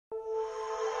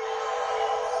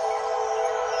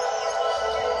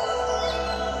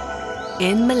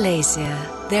In Malaysia,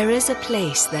 there is a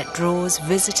place that draws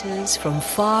visitors from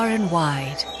far and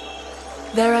wide.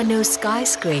 There are no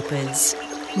skyscrapers,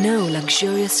 no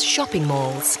luxurious shopping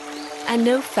malls, and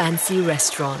no fancy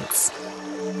restaurants.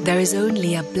 There is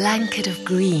only a blanket of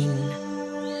green.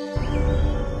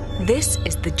 This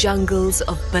is the jungles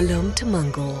of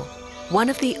Belum-Temenggor, one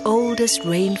of the oldest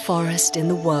rainforests in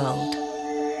the world.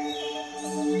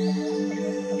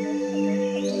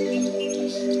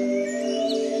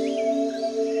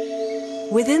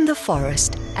 Within the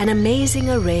forest, an amazing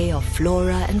array of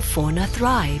flora and fauna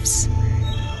thrives.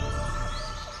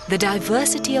 The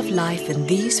diversity of life in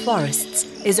these forests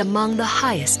is among the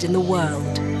highest in the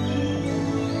world.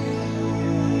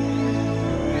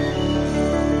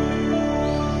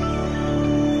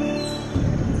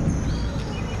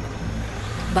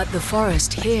 But the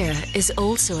forest here is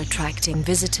also attracting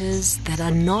visitors that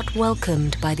are not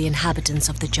welcomed by the inhabitants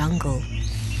of the jungle.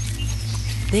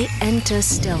 They enter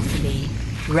stealthily,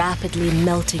 rapidly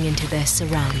melting into their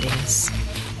surroundings.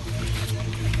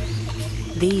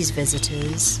 These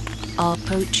visitors are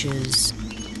poachers.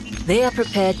 They are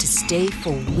prepared to stay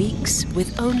for weeks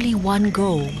with only one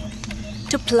goal: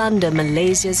 to plunder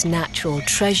Malaysia's natural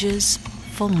treasures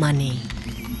for money.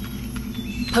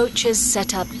 Poachers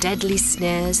set up deadly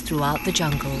snares throughout the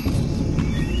jungle.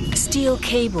 Steel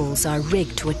cables are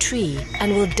rigged to a tree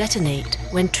and will detonate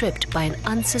when tripped by an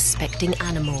unsuspecting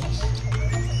animal.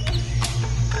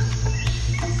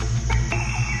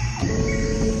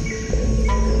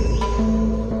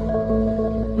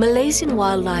 Malaysian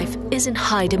wildlife is in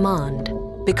high demand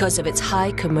because of its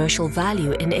high commercial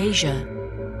value in Asia,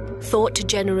 thought to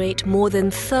generate more than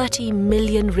 30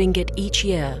 million ringgit each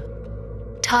year.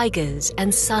 Tigers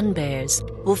and sun bears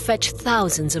will fetch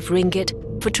thousands of ringgit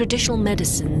for traditional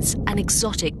medicines and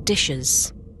exotic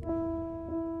dishes.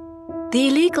 The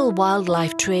illegal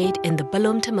wildlife trade in the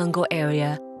Belum-Temenggor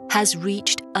area has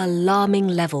reached alarming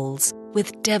levels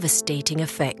with devastating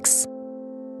effects.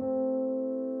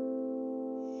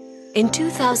 In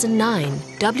 2009,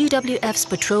 WWF's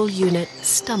patrol unit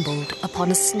stumbled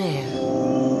upon a snare.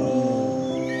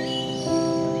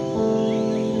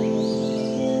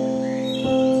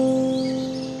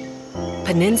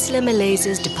 Peninsular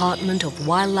Malaysia's Department of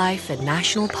Wildlife and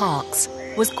National Parks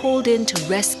was called in to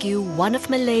rescue one of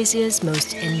Malaysia's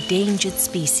most endangered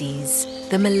species,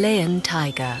 the Malayan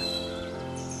tiger.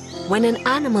 When an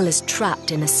animal is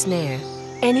trapped in a snare,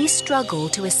 any struggle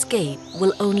to escape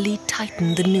will only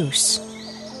tighten the noose.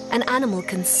 An animal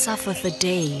can suffer for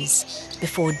days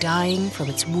before dying from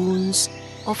its wounds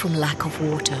or from lack of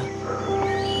water.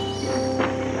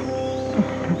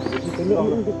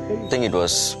 I think it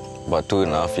was about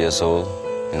 2.5 years old.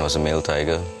 It was a male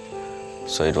tiger,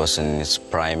 so it was in its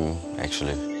prime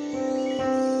actually.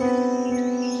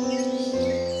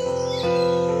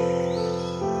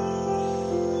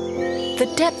 The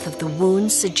depth of the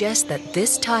wound suggests that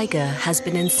this tiger has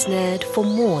been ensnared for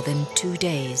more than 2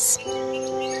 days.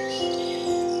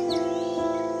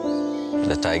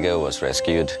 The tiger was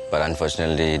rescued, but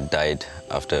unfortunately died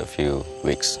after a few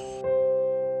weeks.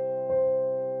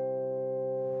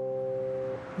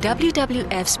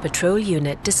 WWF's patrol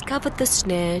unit discovered the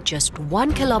snare just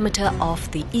 1 kilometer off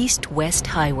the east-west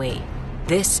highway.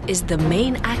 This is the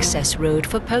main access road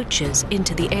for poachers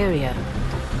into the area.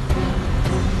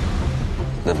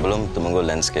 The Belum-Temenggor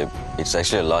landscape, it's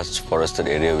actually a large forested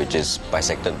area which is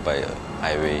bisected by a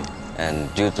highway.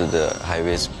 And due to the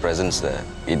highway's presence there,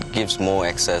 it gives more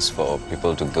access for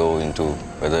people to go into,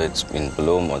 whether it's in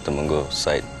Belum or Temenggor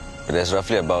site. But there's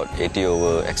roughly about 80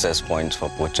 over access points for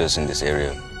poachers in this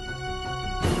area.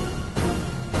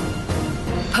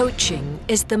 Poaching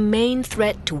is the main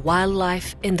threat to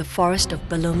wildlife in the forest of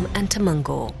Belum and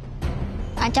Temenggor.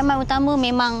 Ancaman utama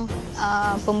memang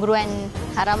pemburuan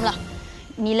haram lah.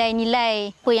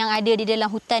 Nilai-nilai apa yang ada di dalam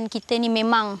hutan kita ni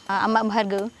memang amat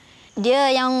berharga. Dia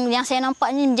yang saya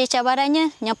nampak ni dia cabarannya,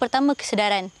 yang pertama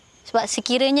kesedaran. Sebab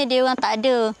sekiranya dia orang tak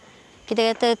ada,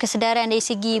 kita kata kesedaran dari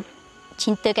segi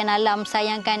cintakan alam,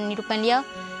 sayangkan hidupan liar,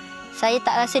 saya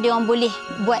tak rasa dia orang boleh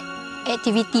buat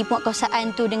aktiviti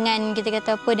penguatkuasaan tu dengan kita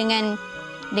kata apa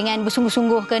dengan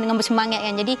bersungguh-sungguh ke, dengan bersemangat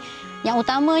kan. Jadi yang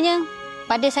utamanya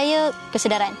pada saya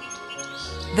kesedaran.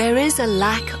 There is a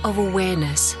lack of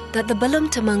awareness that the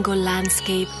Belum-Temenggor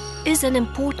landscape is an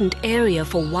important area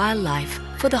for wildlife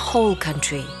for the whole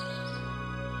country.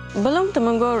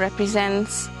 Belum-Temenggor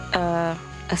represents a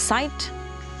site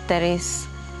that is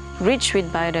rich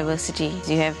with biodiversity.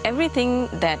 You have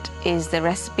everything that is the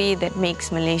recipe that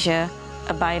makes Malaysia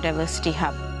a biodiversity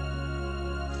hub.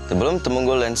 The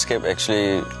Belum-Temenggor landscape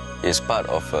actually is part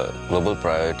of a global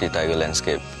priority tiger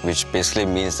landscape, which basically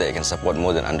means that it can support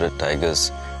more than 100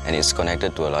 tigers and it's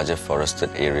connected to a larger forested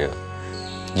area.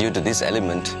 Due to this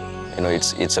element,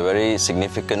 it's a very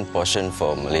significant portion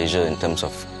for Malaysia in terms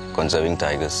of conserving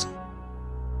tigers.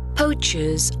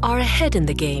 Poachers are ahead in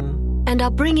the game and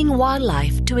are bringing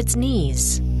wildlife to its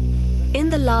knees. In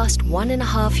the last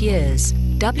 1.5 years,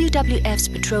 WWF's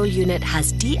patrol unit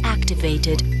has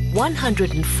deactivated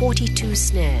 142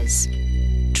 snares.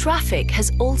 Traffic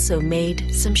has also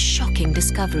made some shocking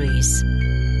discoveries.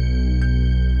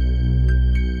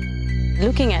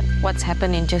 Looking at what's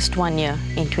happened in just 1 year,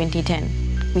 in 2010,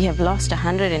 we have lost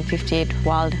 158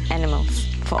 wild animals.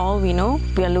 For all we know,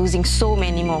 we are losing so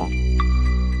many more.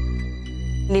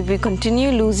 And if we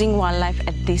continue losing wildlife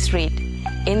at this rate,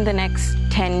 in the next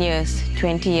 10 years,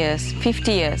 20 years,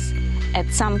 50 years, at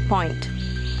some point,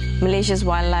 Malaysia's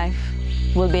wildlife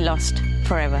will be lost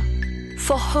forever.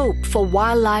 For hope for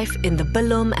wildlife in the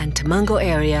Belum and Temenggor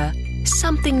area,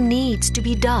 something needs to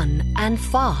be done, and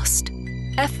fast.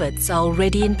 Efforts are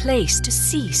already in place to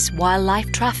cease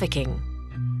wildlife trafficking.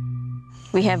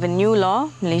 We have a new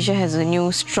law. Malaysia has a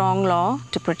new strong law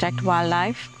to protect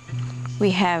wildlife.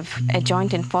 We have a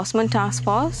joint enforcement task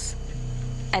force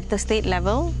at the state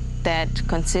level that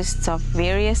consists of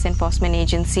various enforcement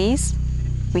agencies.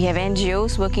 We have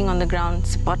NGOs working on the ground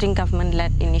supporting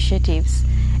government-led initiatives,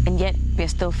 and yet we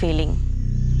are still failing.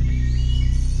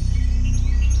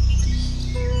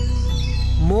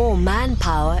 More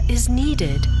manpower is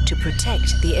needed to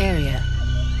protect the area.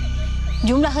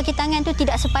 Jumlah kekitangan tu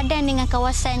tidak sepadan dengan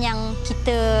kawasan yang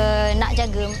kita nak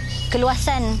jaga.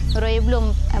 Keluasan Royal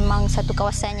Belum memang satu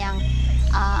kawasan yang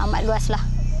amat luas lah.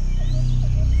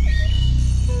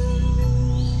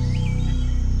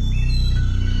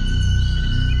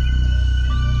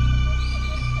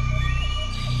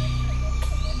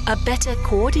 A better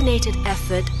coordinated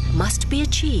effort must be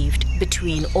achieved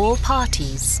between all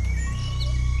parties.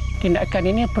 Tindakan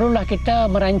ini perlulah kita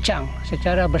merancang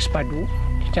secara bersepadu,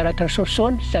 secara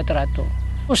tersusun, secara teratur.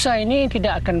 Usaha ini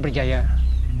tidak akan berjaya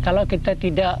kalau kita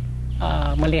tidak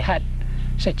melihat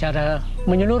secara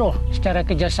menyeluruh, secara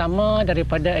kerjasama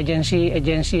daripada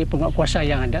agensi-agensi penguatkuasa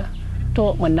yang ada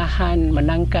untuk menahan,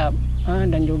 menangkap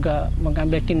dan juga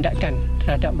mengambil tindakan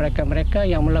terhadap mereka-mereka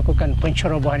yang melakukan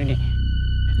pencerobohan ini.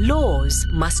 Laws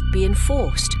must be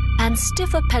enforced and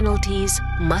stiffer penalties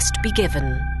must be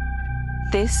given.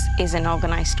 This is an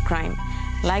organized crime,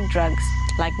 like drugs,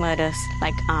 like murders,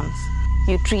 like arms.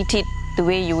 You treat it the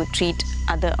way you would treat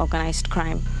other organized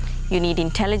crime. You need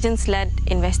intelligence-led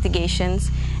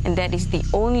investigations, and that is the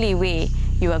only way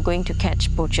you are going to catch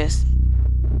poachers.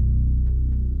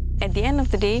 At the end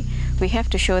of the day, we have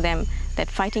to show them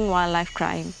that fighting wildlife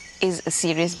crime is a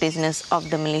serious business of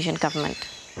the Malaysian government.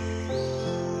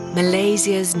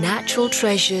 Malaysia's natural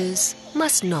treasures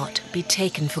must not be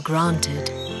taken for granted.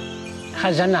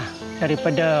 Khazanah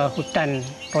daripada hutan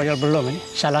Royal Belum ini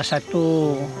salah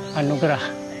satu anugerah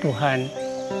Tuhan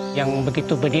yang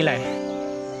begitu bernilai.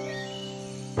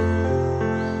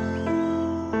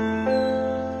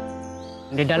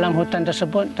 Di dalam hutan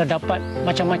tersebut terdapat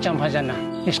macam-macam khazanah.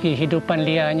 Dari segi kehidupan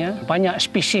liarnya, banyak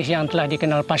spesies yang telah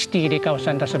dikenal pasti di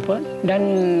kawasan tersebut, dan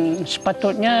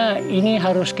sepatutnya ini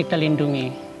harus kita lindungi,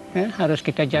 harus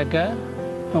kita jaga,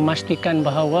 memastikan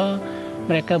bahawa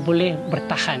mereka boleh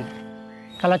bertahan.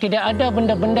 Kalau tidak ada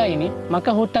benda-benda ini,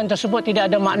 maka hutan tersebut tidak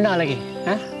ada makna lagi.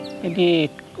 Jadi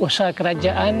usaha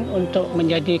kerajaan untuk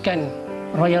menjadikan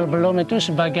Royal Belum itu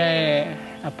sebagai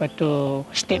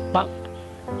state park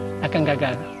akan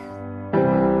gagal.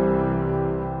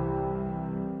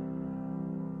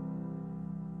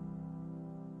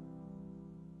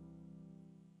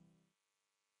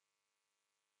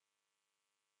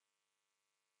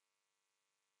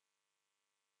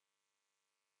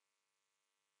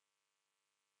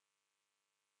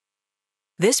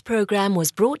 This program was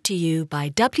brought to you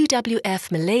by WWF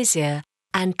Malaysia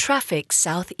and Traffic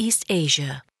Southeast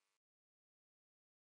Asia.